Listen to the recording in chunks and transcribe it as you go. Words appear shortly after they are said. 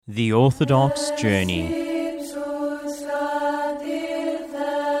The Orthodox Journey.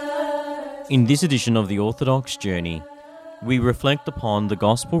 In this edition of the Orthodox Journey, we reflect upon the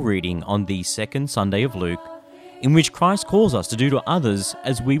Gospel reading on the second Sunday of Luke, in which Christ calls us to do to others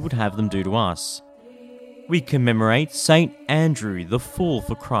as we would have them do to us. We commemorate Saint Andrew the Fool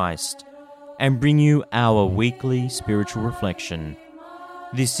for Christ and bring you our weekly spiritual reflection.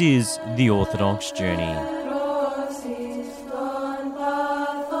 This is the Orthodox Journey.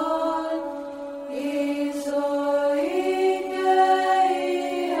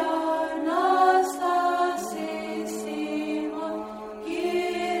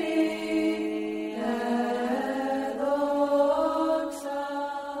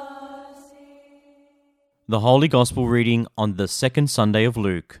 The Holy Gospel reading on the second Sunday of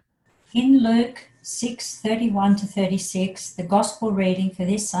Luke. In Luke 6:31-36, the Gospel reading for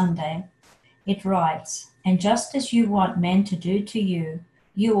this Sunday, it writes, "And just as you want men to do to you,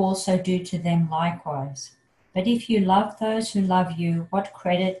 you also do to them likewise. But if you love those who love you, what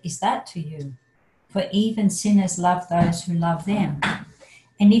credit is that to you? For even sinners love those who love them.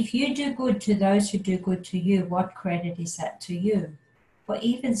 And if you do good to those who do good to you, what credit is that to you? For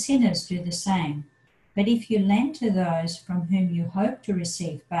even sinners do the same. But if you lend to those from whom you hope to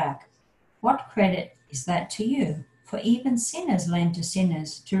receive back, what credit is that to you? For even sinners lend to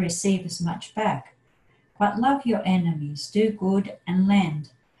sinners to receive as much back. But love your enemies, do good and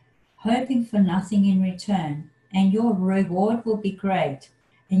lend, hoping for nothing in return, and your reward will be great,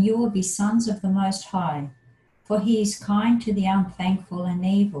 and you will be sons of the Most High, for he is kind to the unthankful and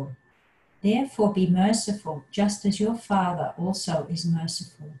evil. Therefore be merciful, just as your Father also is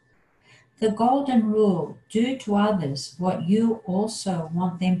merciful. The golden rule, do to others what you also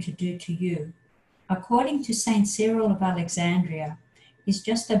want them to do to you, according to St. Cyril of Alexandria, is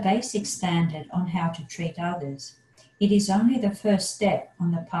just a basic standard on how to treat others. It is only the first step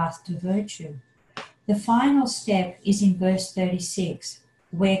on the path to virtue. The final step is in verse 36,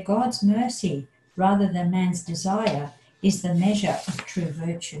 where God's mercy, rather than man's desire, is the measure of true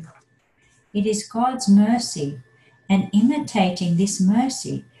virtue. It is God's mercy, and imitating this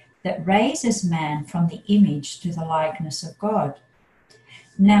mercy, that raises man from the image to the likeness of God.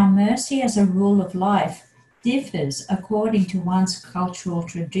 Now, mercy as a rule of life differs according to one's cultural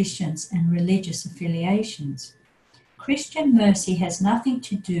traditions and religious affiliations. Christian mercy has nothing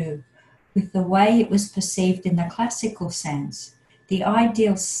to do with the way it was perceived in the classical sense, the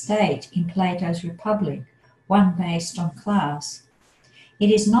ideal state in Plato's Republic, one based on class. It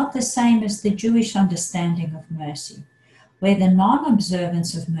is not the same as the Jewish understanding of mercy, where the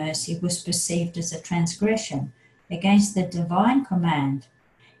non-observance of mercy was perceived as a transgression against the divine command,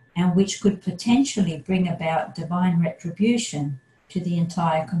 and which could potentially bring about divine retribution to the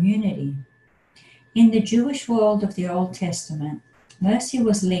entire community. In the Jewish world of the Old Testament, mercy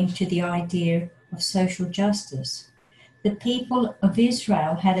was linked to the idea of social justice. The people of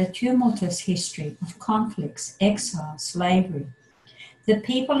Israel had a tumultuous history of conflicts, exile, slavery. The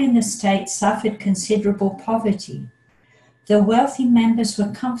people in the state suffered considerable poverty. The wealthy members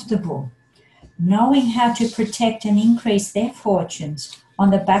were comfortable, knowing how to protect and increase their fortunes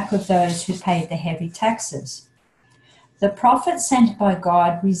on the back of those who paid the heavy taxes. The prophets sent by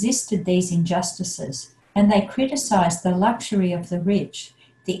God resisted these injustices, and they criticized the luxury of the rich,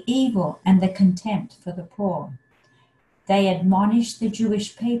 the evil and the contempt for the poor. They admonished the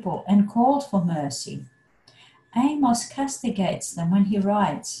Jewish people and called for mercy. Amos castigates them when he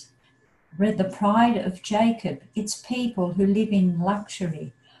writes, "Read the pride of Jacob, its people who live in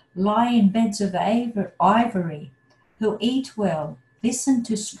luxury, lie in beds of ivory, who eat well, listen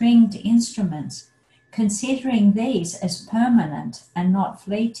to stringed instruments, considering these as permanent and not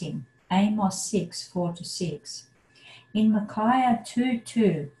fleeting." Amos 6:4-6. In Micaiah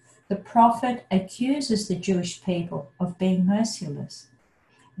 2:2, the prophet accuses the Jewish people of being merciless.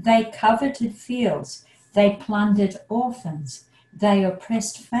 They coveted fields, they plundered orphans, they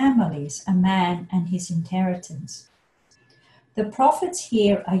oppressed families, a man and his inheritance. The prophets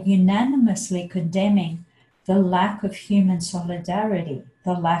here are unanimously condemning the lack of human solidarity,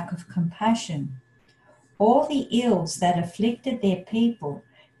 the lack of compassion. All the ills that afflicted their people,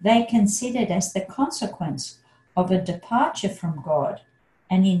 they considered as the consequence of a departure from God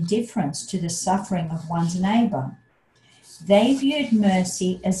and indifference to the suffering of one's neighbor. They viewed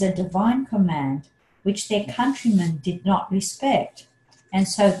mercy as a divine command which their countrymen did not respect, and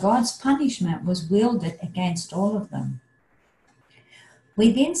so God's punishment was wielded against all of them.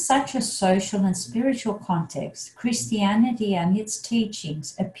 Within such a social and spiritual context, Christianity and its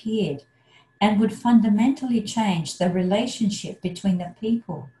teachings appeared and would fundamentally change the relationship between the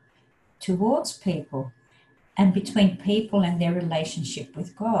people towards people and between people and their relationship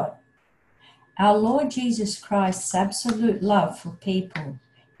with God. Our Lord Jesus Christ's absolute love for people,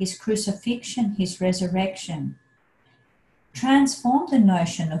 his crucifixion, his resurrection, transformed the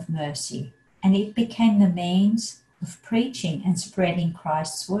notion of mercy, and it became the means of preaching and spreading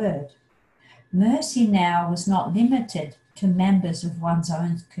Christ's word. Mercy now was not limited to members of one's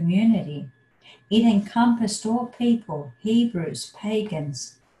own community. It encompassed all people, Hebrews,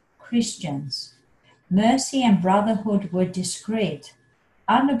 pagans, Christians. Mercy and brotherhood were discreet,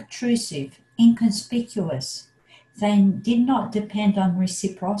 unobtrusive, inconspicuous. They did not depend on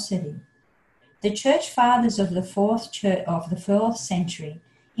reciprocity. The church fathers of the fourth century,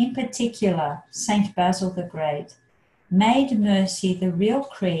 in particular Saint Basil the Great, made mercy the real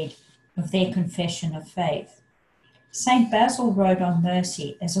creed of their confession of faith. Saint Basil wrote on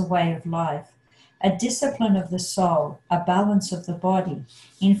mercy as a way of life, a discipline of the soul, a balance of the body,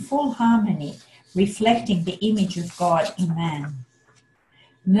 in full harmony, reflecting the image of God in man.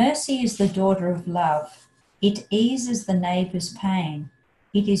 Mercy is the daughter of love. It eases the neighbour's pain.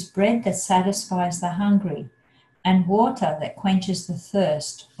 It is bread that satisfies the hungry, and water that quenches the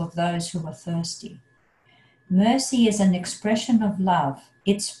thirst of those who are thirsty. Mercy is an expression of love.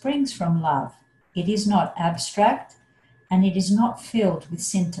 It springs from love. It is not abstract, and it is not filled with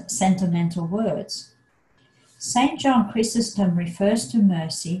sentimental words. St. John Chrysostom refers to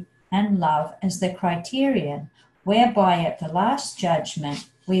mercy and love as the criterion whereby at the last judgment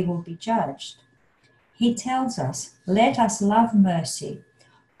we will be judged. He tells us, "Let us love mercy.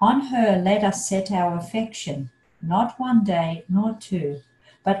 On her let us set our affection, not one day nor two,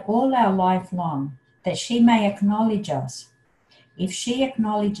 but all our life long, that she may acknowledge us. If she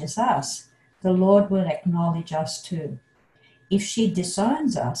acknowledges us, the Lord will acknowledge us too. If she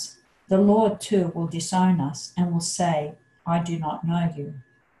disowns us, the Lord too will disown us and will say, I do not know you."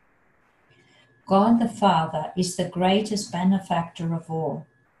 God the Father is the greatest benefactor of all,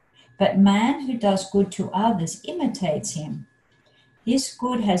 but man who does good to others imitates him. This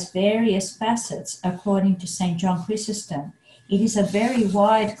good has various facets according to St. John Chrysostom. It is a very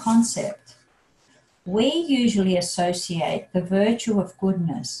wide concept. We usually associate the virtue of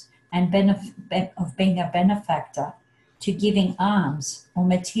goodness and of being a benefactor to giving alms or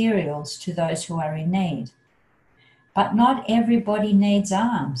materials to those who are in need. But not everybody needs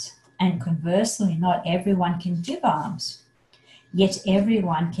alms, and conversely, not everyone can give alms. Yet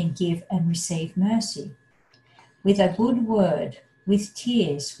everyone can give and receive mercy. With a good word, with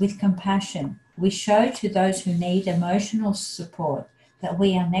tears, with compassion, we show to those who need emotional support that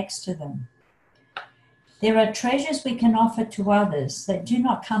we are next to them. There are treasures we can offer to others that do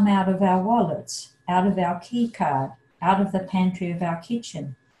not come out of our wallets, out of our key card, out of the pantry of our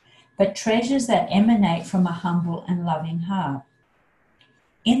kitchen, but treasures that emanate from a humble and loving heart.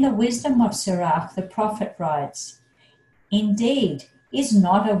 In the Wisdom of Sirach, the prophet writes, "Indeed, is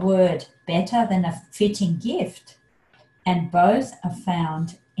not a word better than a fitting gift? And both are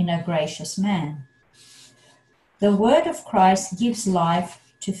found in a gracious man." The word of Christ gives life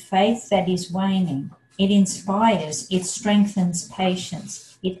to faith that is waning. It inspires, it strengthens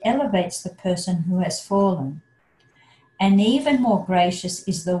patience, it elevates the person who has fallen. And even more gracious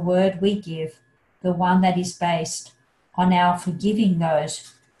is the word we give, the one that is based on our forgiving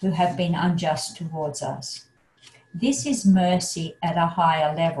those who have been unjust towards us. This is mercy at a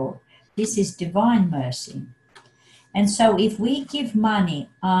higher level. This is divine mercy. And so if we give money,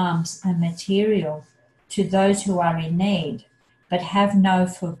 alms, and material to those who are in need, but have no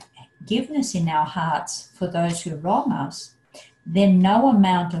forgiveness in our hearts for those who wrong us, then no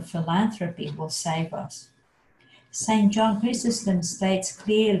amount of philanthropy will save us. St. John Chrysostom states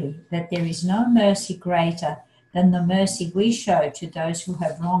clearly that there is no mercy greater than the mercy we show to those who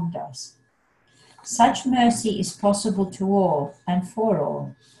have wronged us. Such mercy is possible to all and for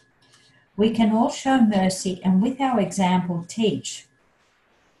all. We can all show mercy and with our example teach.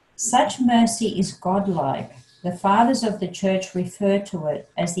 Such mercy is godlike. The fathers of the church refer to it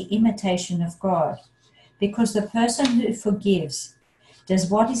as the imitation of God, because the person who forgives does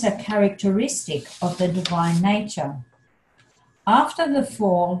what is a characteristic of the divine nature. After the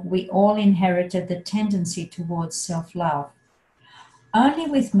fall, we all inherited the tendency towards self-love. Only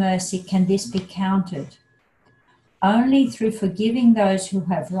with mercy can this be countered. Only through forgiving those who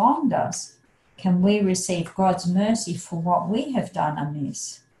have wronged us can we receive God's mercy for what we have done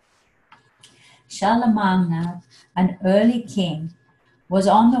amiss. Charlemagne, an early king, was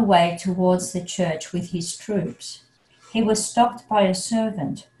on the way towards the church with his troops. He was stopped by a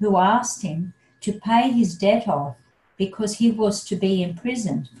servant who asked him to pay his debt off because he was to be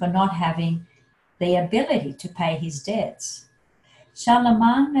imprisoned for not having the ability to pay his debts.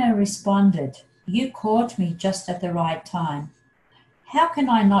 Charlemagne responded, you caught me just at the right time. How can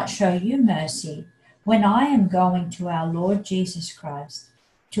I not show you mercy when I am going to our Lord Jesus Christ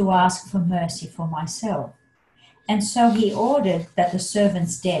to ask for mercy for myself?" And so he ordered that the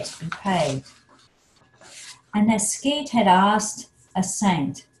servant's debt be paid. And as Skeet had asked a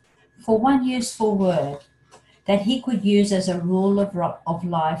saint for one useful word that he could use as a rule of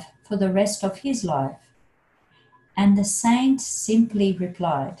life for the rest of his life. And the saint simply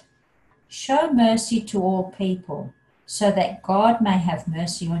replied, "Show mercy to all people, so that God may have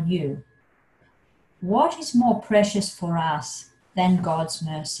mercy on you." What is more precious for us than God's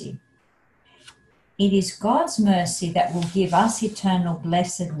mercy? It is God's mercy that will give us eternal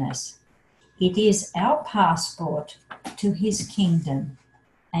blessedness. It is our passport to his kingdom.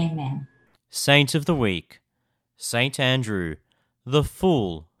 Amen. Saint of the Week, Saint Andrew, the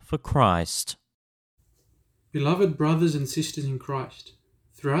Fool for Christ. Beloved brothers and sisters in Christ,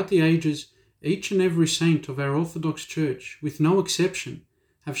 throughout the ages, each and every saint of our Orthodox Church, with no exception,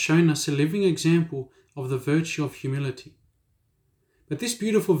 have shown us a living example of the virtue of humility. But this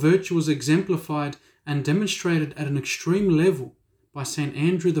beautiful virtue was exemplified and demonstrated at an extreme level by Saint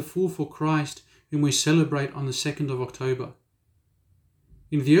Andrew the Fool for Christ, whom we celebrate on the 2nd of October.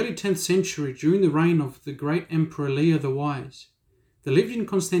 In the early 10th century, during the reign of the great Emperor Leo the Wise, there lived in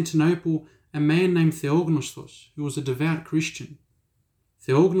Constantinople a man named Theognostos, who was a devout Christian.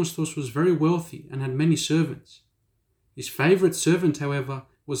 Theognostos was very wealthy and had many servants. His favourite servant, however,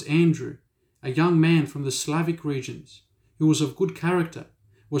 was Andrew, a young man from the Slavic regions, who was of good character,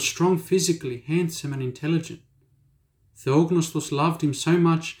 was strong physically, handsome and intelligent. Theognostos loved him so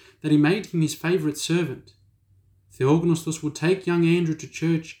much that he made him his favourite servant. Theognostos would take young Andrew to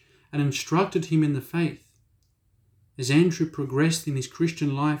church and instructed him in the faith. As Andrew progressed in his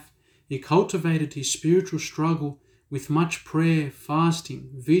Christian life, he cultivated his spiritual struggle with much prayer, fasting,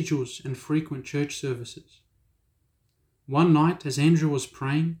 vigils, and frequent church services. One night, as Andrew was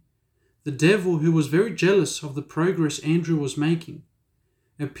praying, the devil, who was very jealous of the progress Andrew was making,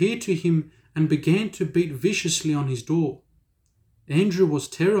 appeared to him and began to beat viciously on his door. Andrew was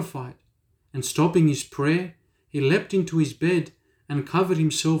terrified, and stopping his prayer, he leapt into his bed and covered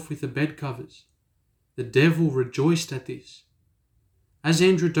himself with the bed covers. The devil rejoiced at this. As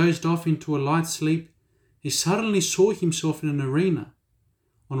Andrew dozed off into a light sleep, he suddenly saw himself in an arena.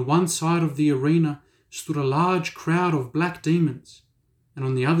 On one side of the arena stood a large crowd of black demons, and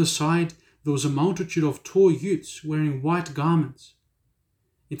on the other side there was a multitude of tall youths wearing white garments.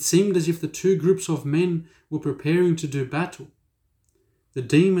 It seemed as if the two groups of men were preparing to do battle. The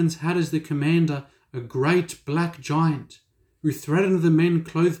demons had as their commander a great black giant, who threatened the men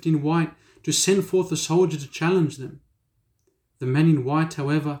clothed in white to send forth a soldier to challenge them. The men in white,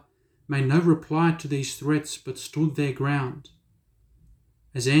 however, made no reply to these threats, but stood their ground.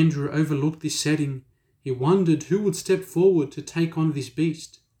 As Andrew overlooked this setting, he wondered who would step forward to take on this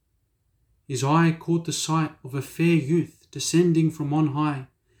beast. His eye caught the sight of a fair youth descending from on high,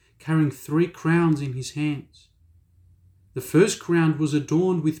 carrying 3 crowns in his hands. The first crown was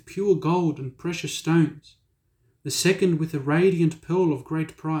adorned with pure gold and precious stones, the second with a radiant pearl of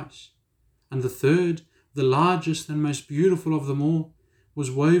great price, and the third, the largest and most beautiful of them all, was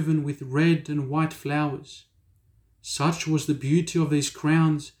woven with red and white flowers. Such was the beauty of these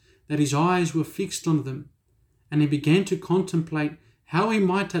crowns that his eyes were fixed on them, and he began to contemplate how he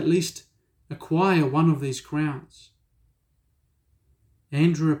might at least acquire one of these crowns.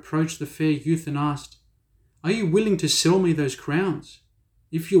 Andrew approached the fair youth and asked, "Are you willing to sell me those crowns?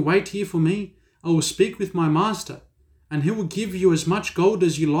 If you wait here for me, I will speak with my master, and he will give you as much gold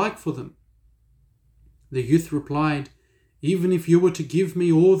as you like for them." The youth replied, "Even if you were to give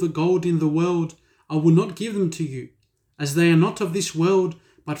me all the gold in the world, I will not give them to you, as they are not of this world,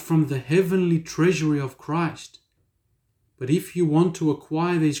 but from the heavenly treasury of Christ. But if you want to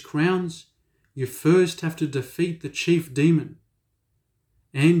acquire these crowns, you first have to defeat the chief demon."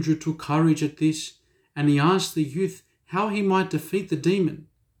 Andrew took courage at this, and he asked the youth how he might defeat the demon.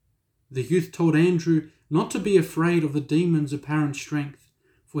 The youth told Andrew not to be afraid of the demon's apparent strength,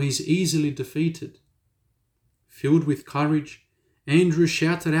 for he is easily defeated. Filled with courage, Andrew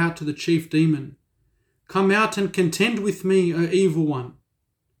shouted out to the chief demon, "Come out and contend with me, O evil one."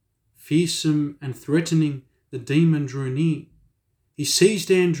 Fearsome and threatening, the demon drew near. He seized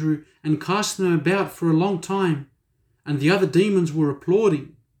Andrew and cast them about for a long time, and the other demons were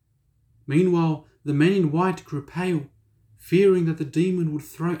applauding. Meanwhile, the men in white grew pale, fearing that the demon would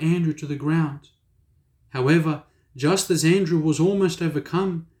throw Andrew to the ground. However, just as Andrew was almost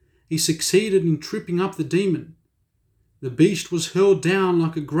overcome, he succeeded in tripping up the demon. The beast was hurled down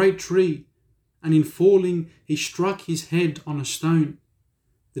like a great tree, and in falling he struck his head on a stone.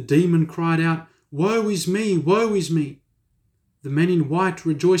 The demon cried out, "Woe is me, woe is me." The men in white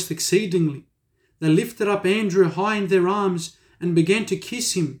rejoiced exceedingly. They lifted up Andrew high in their arms and began to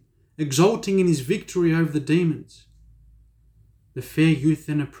kiss him, exulting in his victory over the demons. The fair youth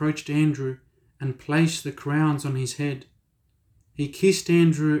then approached Andrew and placed the crowns on his head. He kissed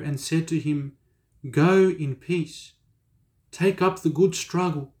Andrew and said to him, "Go in peace. Take up the good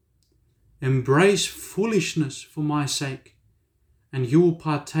struggle. Embrace foolishness for my sake, and you will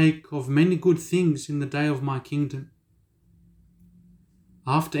partake of many good things in the day of my kingdom."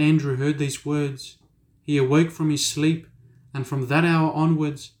 After Andrew heard these words, he awoke from his sleep, and from that hour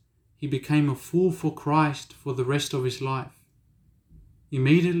onwards, he became a fool for Christ for the rest of his life.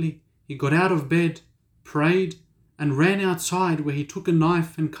 Immediately, he got out of bed, prayed, and ran outside, where he took a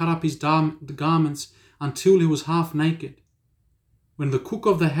knife and cut up his garments until he was half naked. When the cook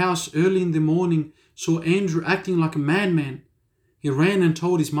of the house early in the morning saw Andrew acting like a madman, he ran and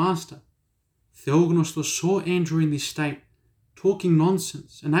told his master. Theognostos saw Andrew in this state, talking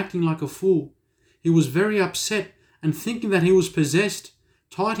nonsense and acting like a fool. He was very upset, and thinking that he was possessed,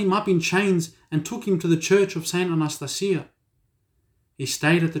 tied him up in chains and took him to the church of Saint Anastasia. He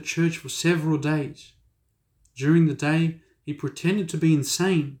stayed at the church for several days. During the day, he pretended to be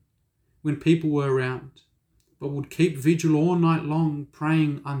insane when people were around, but would keep vigil all night long,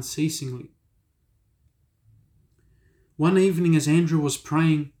 praying unceasingly. One evening, as Andrew was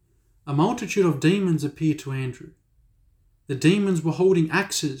praying, a multitude of demons appeared to Andrew. The demons were holding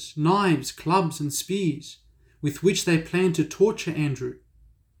axes, knives, clubs, and spears, with which they planned to torture Andrew.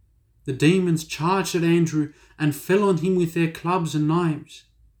 The demons charged at Andrew and fell on him with their clubs and knives.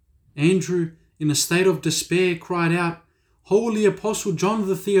 Andrew, in a state of despair, cried out, "Holy Apostle John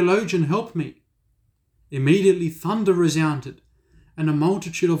the Theologian, help me!" Immediately thunder resounded, and a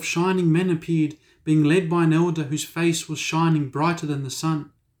multitude of shining men appeared, being led by an elder whose face was shining brighter than the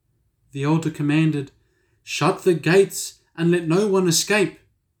sun. The elder commanded, "Shut the gates and let no one escape."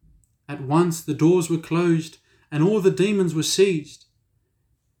 At once the doors were closed and all the demons were seized.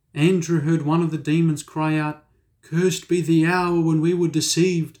 Andrew heard one of the demons cry out, "Cursed be the hour when we were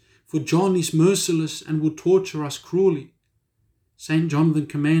deceived, for John is merciless and will torture us cruelly." St. John then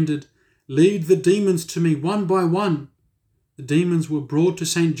commanded, "Lead the demons to me one by one." The demons were brought to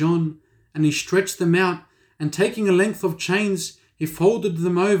St. John, and he stretched them out, and taking a length of chains, he folded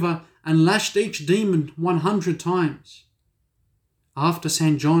them over and lashed each demon 100 times. After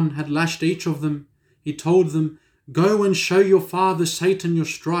St. John had lashed each of them, he told them, "Go and show your father Satan your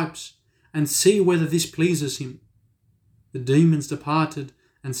stripes, and see whether this pleases him." The demons departed,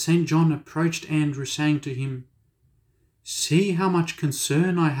 and St. John approached Andrew, saying to him, "See how much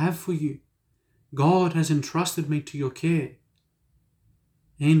concern I have for you. God has entrusted me to your care."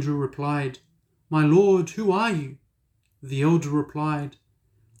 Andrew replied, "My Lord, who are you?" The elder replied,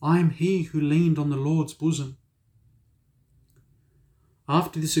 "I am he who leaned on the Lord's bosom."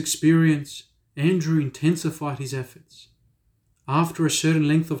 After this experience, Andrew intensified his efforts. After a certain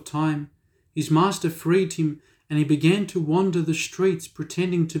length of time, his master freed him, and he began to wander the streets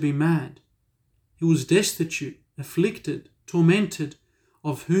pretending to be mad. He was destitute, afflicted, tormented,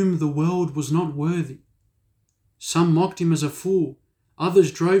 of whom the world was not worthy. Some mocked him as a fool, others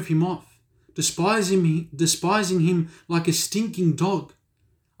drove him off, despising him like a stinking dog.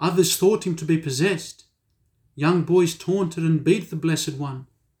 Others thought him to be possessed. Young boys taunted and beat the Blessed One,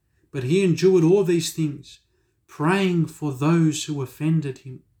 but he endured all these things, praying for those who offended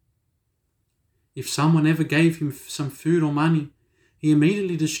him. If someone ever gave him some food or money, he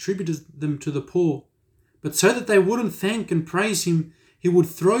immediately distributed them to the poor, but so that they wouldn't thank and praise him, he would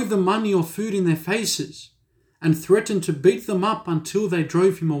throw the money or food in their faces and threaten to beat them up until they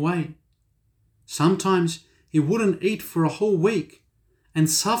drove him away. Sometimes he wouldn't eat for a whole week and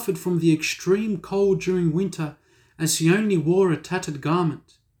suffered from the extreme cold during winter, as he only wore a tattered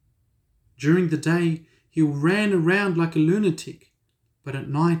garment. During the day he ran around like a lunatic, but at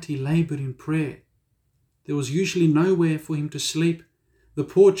night he laboured in prayer. There was usually nowhere for him to sleep. The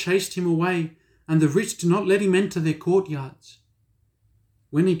poor chased him away, and the rich did not let him enter their courtyards.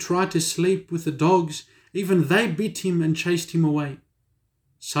 When he tried to sleep with the dogs, even they bit him and chased him away.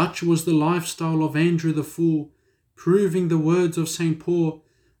 Such was the lifestyle of Andrew the Fool, proving the words of St. Paul,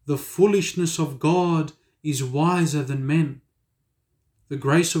 "The foolishness of God is wiser than men." The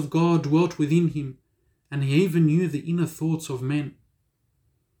grace of God dwelt within him, and he even knew the inner thoughts of men.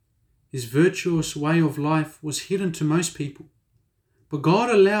 His virtuous way of life was hidden to most people, but God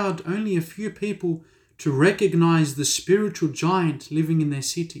allowed only a few people to recognize the spiritual giant living in their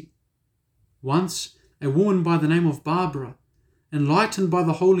city. Once, a woman by the name of Barbara, enlightened by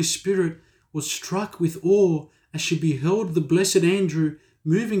the Holy Spirit, was struck with awe as she beheld the blessed Andrew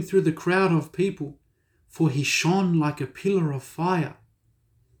moving through the crowd of people, for he shone like a pillar of fire.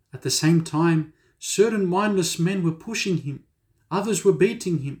 At the same time, certain mindless men were pushing him, others were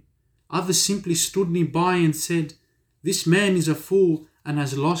beating him, others simply stood nearby and said, "This man is a fool and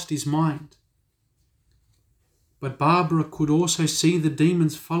has lost his mind." But Barbara could also see the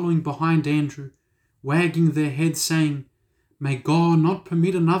demons following behind Andrew, wagging their heads, saying, "May God not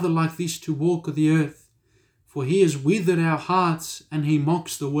permit another like this to walk the earth, for he has withered our hearts and he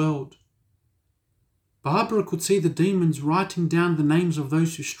mocks the world." Barbara could see the demons writing down the names of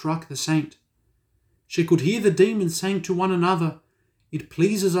those who struck the saint. She could hear the demons saying to one another, "It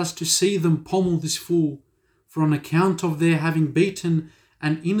pleases us to see them pommel this fool, for on account of their having beaten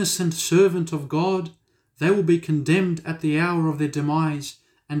an innocent servant of God, they will be condemned at the hour of their demise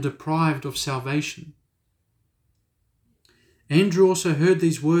and deprived of salvation." Andrew also heard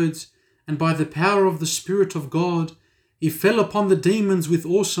these words, and by the power of the Spirit of God, he fell upon the demons with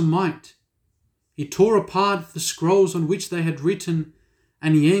awesome might. He tore apart the scrolls on which they had written,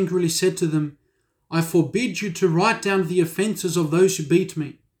 and he angrily said to them, "I forbid you to write down the offences of those who beat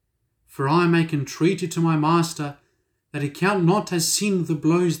me, for I make entreaty to my master that he count not as sin the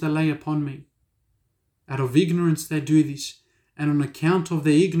blows they lay upon me. Out of ignorance they do this, and on account of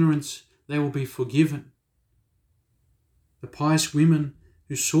their ignorance they will be forgiven." The pious woman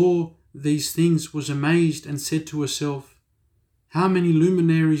who saw these things was amazed and said to herself, "How many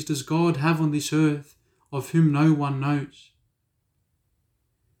luminaries does God have on this earth, of whom no one knows?"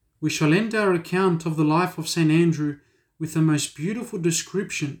 We shall end our account of the life of St. Andrew with the most beautiful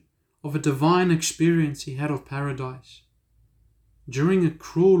description of a divine experience he had of paradise. During a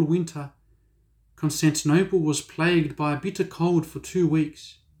cruel winter, Constantinople was plagued by a bitter cold for 2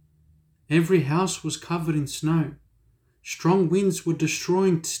 weeks. Every house was covered in snow. Strong winds were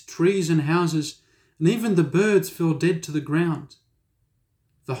destroying trees and houses, and even the birds fell dead to the ground.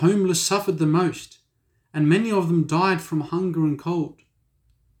 The homeless suffered the most, and many of them died from hunger and cold.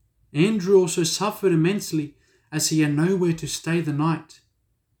 Andrew also suffered immensely, as he had nowhere to stay the night.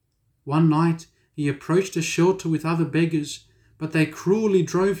 One night he approached a shelter with other beggars, but they cruelly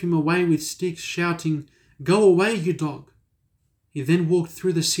drove him away with sticks, shouting, "Go away, you dog!" He then walked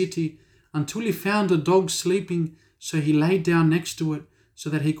through the city until he found a dog sleeping, so he lay down next to it so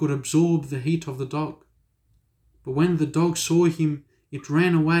that he could absorb the heat of the dog. But when the dog saw him, it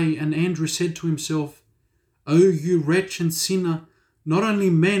ran away, and Andrew said to himself, "O you wretch and sinner, not only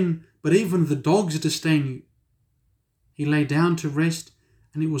men, but even the dogs disdain you." He lay down to rest,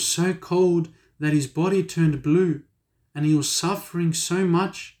 and it was so cold that his body turned blue, and he was suffering so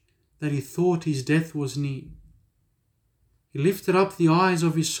much that he thought his death was near. He lifted up the eyes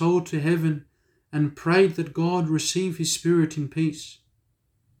of his soul to heaven and prayed that God receive his spirit in peace.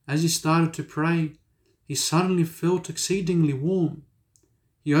 As he started to pray, he suddenly felt exceedingly warm.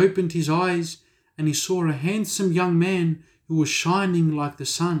 He opened his eyes and he saw a handsome young man who was shining like the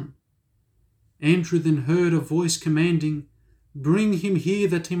sun. Andrew then heard a voice commanding, "Bring him here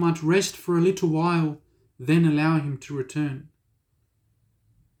that he might rest for a little while, then allow him to return."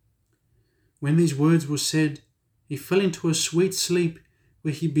 When these words were said, he fell into a sweet sleep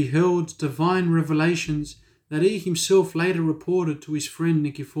where he beheld divine revelations that he himself later reported to his friend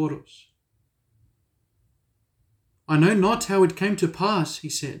Nikephoros. "I know not how it came to pass," he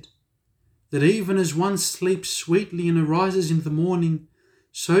said, "that even as one sleeps sweetly and arises in the morning,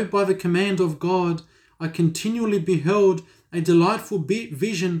 so by the command of God I continually beheld a delightful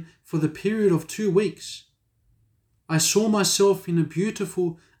vision for the period of 2 weeks. I saw myself in a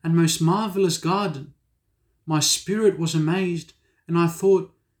beautiful and most marvellous garden. My spirit was amazed, and I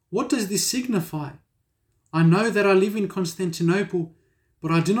thought, what does this signify? I know that I live in Constantinople,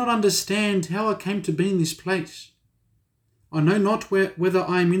 but I do not understand how I came to be in this place. I know not whether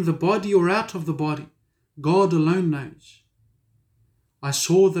I am in the body or out of the body. God alone knows. I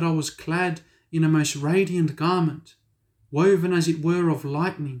saw that I was clad in a most radiant garment, woven as it were of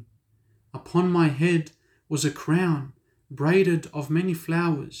lightning. Upon my head was a crown, braided of many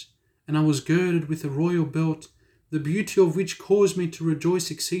flowers, and I was girded with a royal belt, the beauty of which caused me to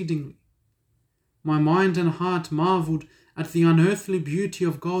rejoice exceedingly. My mind and heart marvelled at the unearthly beauty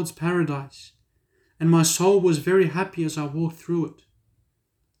of God's paradise, and my soul was very happy as I walked through it.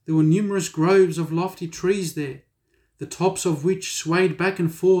 There were numerous groves of lofty trees there, the tops of which swayed back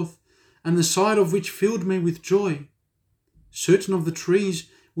and forth, and the sight of which filled me with joy. Certain of the trees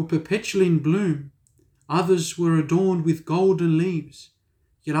were perpetually in bloom, others were adorned with golden leaves,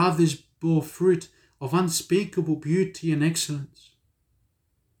 yet others bore fruit of unspeakable beauty and excellence.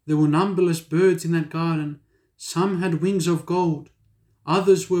 There were numberless birds in that garden. Some had wings of gold,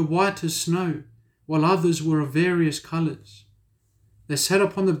 others were white as snow, while others were of various colours. They sat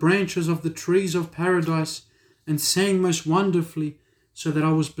upon the branches of the trees of paradise and sang most wonderfully, so that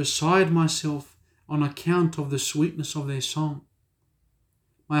I was beside myself on account of the sweetness of their song.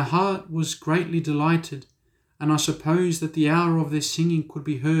 My heart was greatly delighted, and I supposed that the hour of their singing could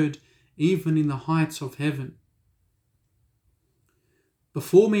be heard even in the heights of heaven.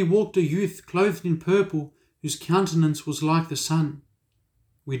 Before me walked a youth clothed in purple, whose countenance was like the sun.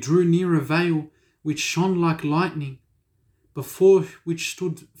 We drew near a veil which shone like lightning, before which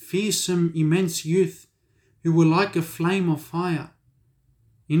stood fearsome immense youth, who were like a flame of fire.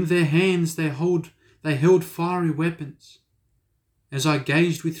 In their hands they held fiery weapons. As I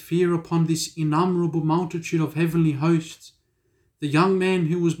gazed with fear upon this innumerable multitude of heavenly hosts, the young man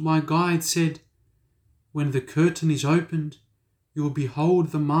who was my guide said, "When the curtain is opened, you will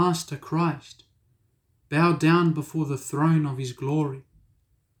behold the Master Christ, bow down before the throne of his glory."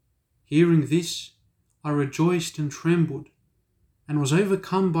 Hearing this, I rejoiced and trembled, and was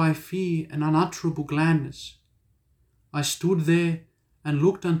overcome by fear and unutterable gladness. I stood there and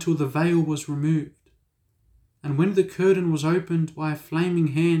looked until the veil was removed. And when the curtain was opened by a flaming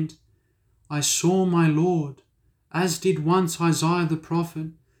hand, I saw my Lord, as did once Isaiah the prophet,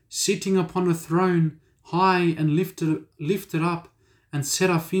 sitting upon a throne high and lifted up, and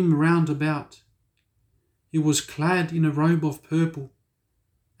seraphim round about. He was clad in a robe of purple,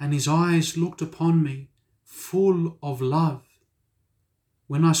 and his eyes looked upon me, full of love.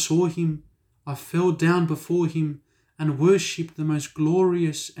 When I saw him, I fell down before him and worshipped the most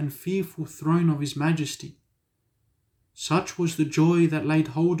glorious and fearful throne of his majesty. Such was the joy that laid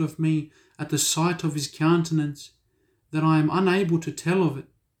hold of me at the sight of his countenance, that I am unable to tell of it.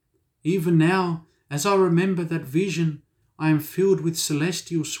 Even now, as I remember that vision, I am filled with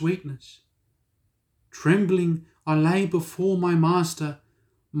celestial sweetness. Trembling, I lay before my Master,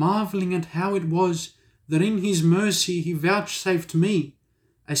 marvelling at how it was that in his mercy he vouchsafed me,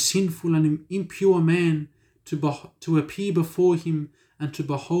 a sinful and impure man, to appear before him and to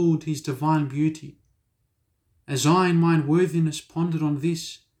behold his divine beauty. As I in my unworthiness pondered on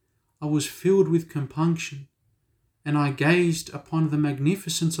this, I was filled with compunction, and I gazed upon the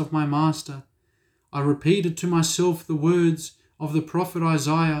magnificence of my Master. I repeated to myself the words of the prophet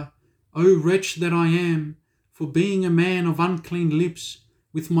Isaiah, "O wretch that I am, for being a man of unclean lips,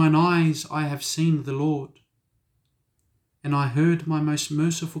 with mine eyes I have seen the Lord." And I heard my most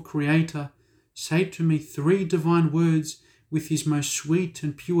merciful Creator say to me 3 divine words with his most sweet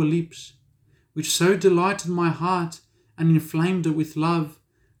and pure lips, which so delighted my heart and inflamed it with love,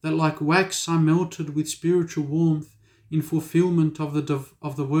 that like wax I melted with spiritual warmth in fulfillment of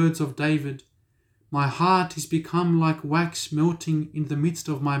the words of David, "My heart is become like wax melting in the midst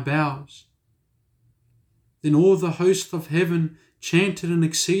of my bowels." Then all the host of heaven chanted an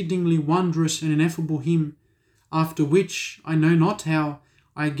exceedingly wondrous and ineffable hymn, after which, I know not how,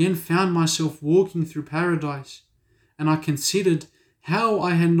 I again found myself walking through paradise, and I considered how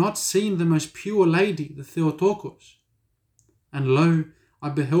I had not seen the most pure lady, the Theotokos. And lo, I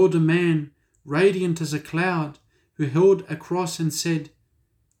beheld a man, radiant as a cloud, who held a cross and said,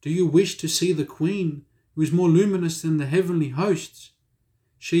 "Do you wish to see the Queen, who is more luminous than the heavenly hosts?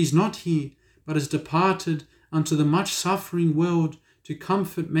 She is not here, but has departed unto the much suffering world to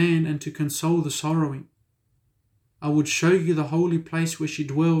comfort man and to console the sorrowing. I would show you the holy place where she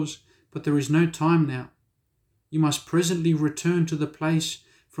dwells, but there is no time now. You must presently return to the place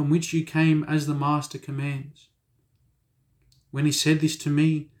from which you came as the Master commands." When he said this to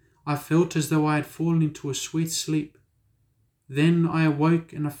me, I felt as though I had fallen into a sweet sleep. Then I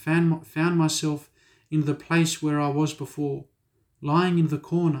awoke and I found myself in the place where I was before, lying in the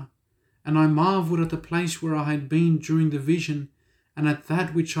corner, and I marvelled at the place where I had been during the vision, and at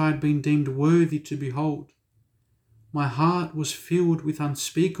that which I had been deemed worthy to behold. My heart was filled with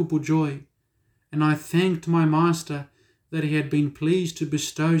unspeakable joy, and I thanked my Master that he had been pleased to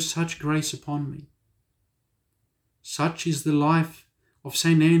bestow such grace upon me. Such is the life of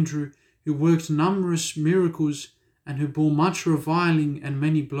St. Andrew, who worked numerous miracles and who bore much reviling and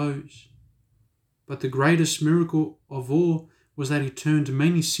many blows. But the greatest miracle of all was that he turned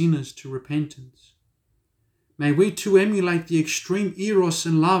many sinners to repentance. May we too emulate the extreme eros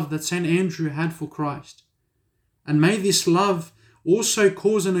and love that St. Andrew had for Christ, and may this love also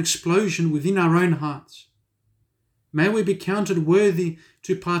cause an explosion within our own hearts. May we be counted worthy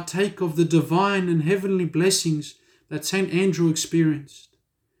to partake of the divine and heavenly blessings that St. Andrew experienced,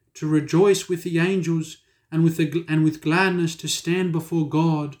 to rejoice with the angels and with gladness to stand before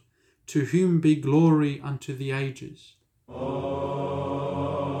God, to whom be glory unto the ages.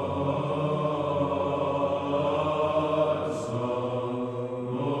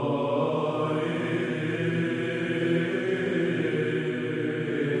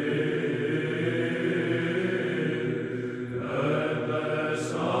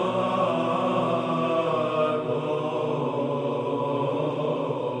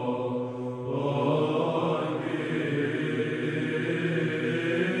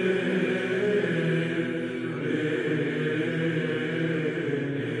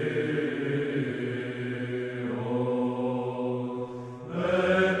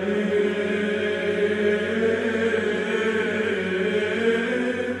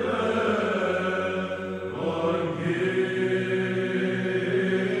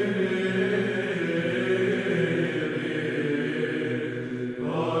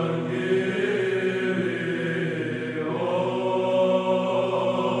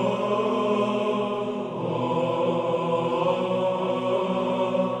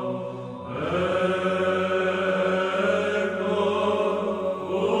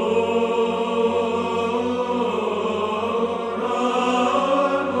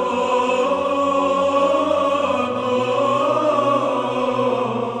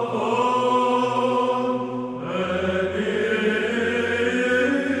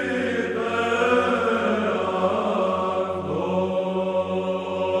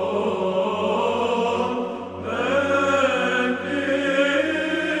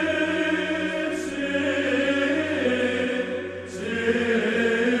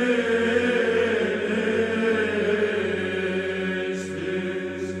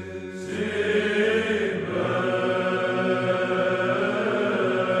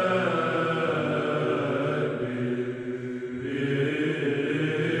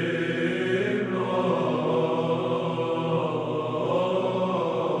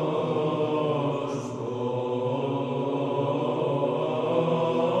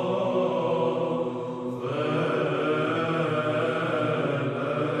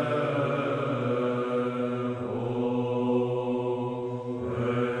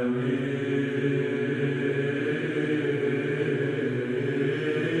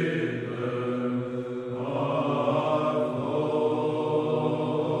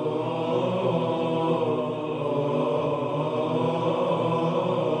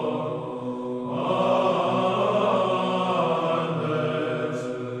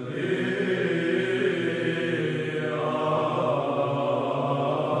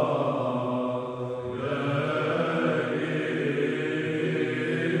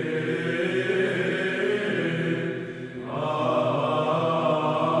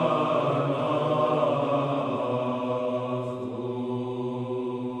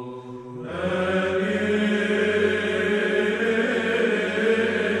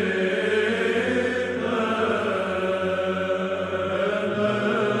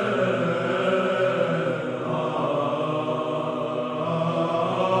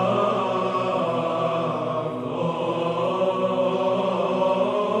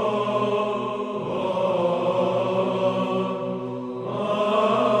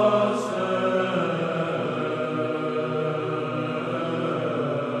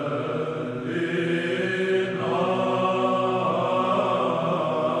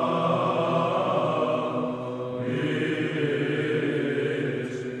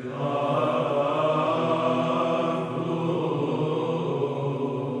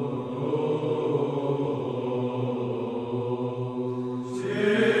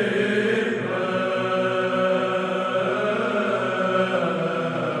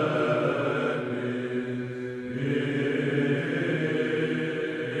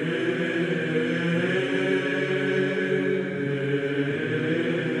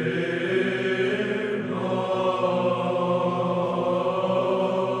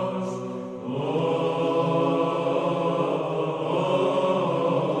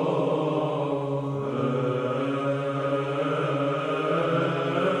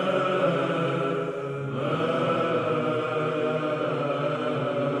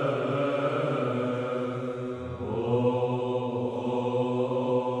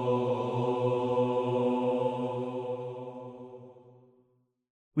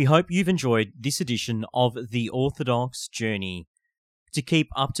 We hope you've enjoyed this edition of The Orthodox Journey. To keep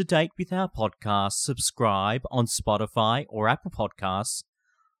up to date with our podcast, subscribe on Spotify or Apple Podcasts,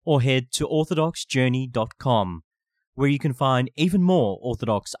 or head to orthodoxjourney.com, where you can find even more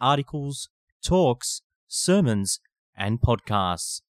Orthodox articles, talks, sermons, and podcasts.